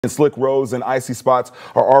And slick roads and icy spots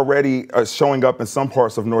are already showing up in some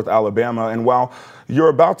parts of North Alabama. And while you're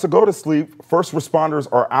about to go to sleep, first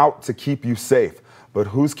responders are out to keep you safe. But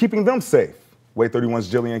who's keeping them safe? WAAY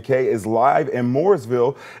 31's Jillian Kay is live in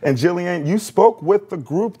Mooresville. And Jillian, you spoke with the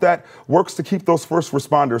group that works to keep those first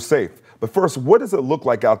responders safe. But first, what does it look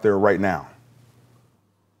like out there right now?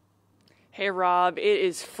 Hey Rob, it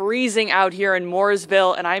is freezing out here in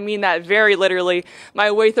Mooresville, and I mean that very literally. My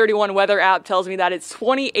WAAY 31 weather app tells me that it's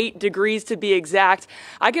 28 degrees to be exact.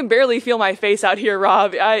 I can barely feel my face out here,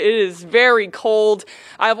 Rob. It is very cold.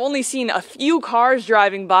 I've only seen a few cars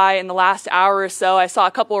driving by in the last hour or so. I saw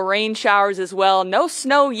a couple of rain showers as well. No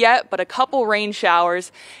snow yet, but a couple rain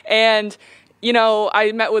showers. And you know,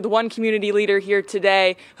 I met with one community leader here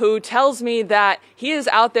today who tells me that he is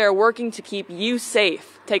out there working to keep you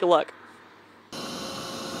safe. Take a look.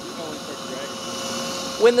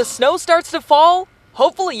 When the snow starts to fall,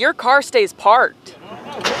 hopefully your car stays parked.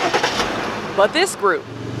 But this group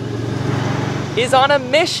is on a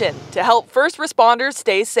mission to help first responders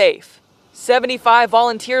stay safe. 75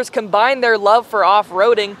 volunteers combine their love for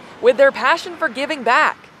off-roading with their passion for giving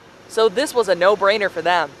back. So this was a no-brainer for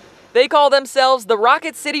them. They call themselves the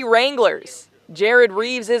Rocket City Wranglers. Jared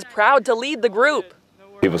Reeves is proud to lead the group.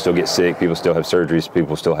 People still get sick, people still have surgeries,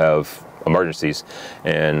 people still have emergencies,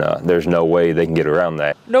 and there's no way they can get around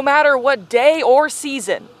that. No matter what day or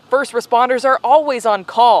season, first responders are always on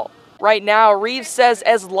call. Right now, Reeves says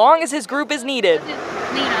as long as his group is needed,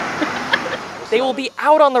 they will be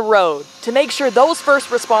out on the road to make sure those first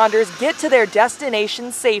responders get to their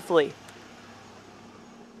destination safely.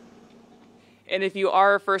 And if you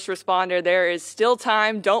are a first responder, there is still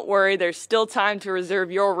time. Don't worry, there's still time to reserve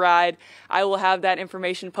your ride. I will have that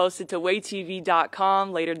information posted to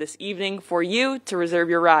WAAYTV.com later this evening for you to reserve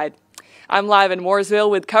your ride. I'm live in Mooresville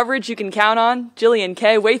with coverage you can count on. Jillian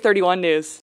Kay, WAAY 31 News.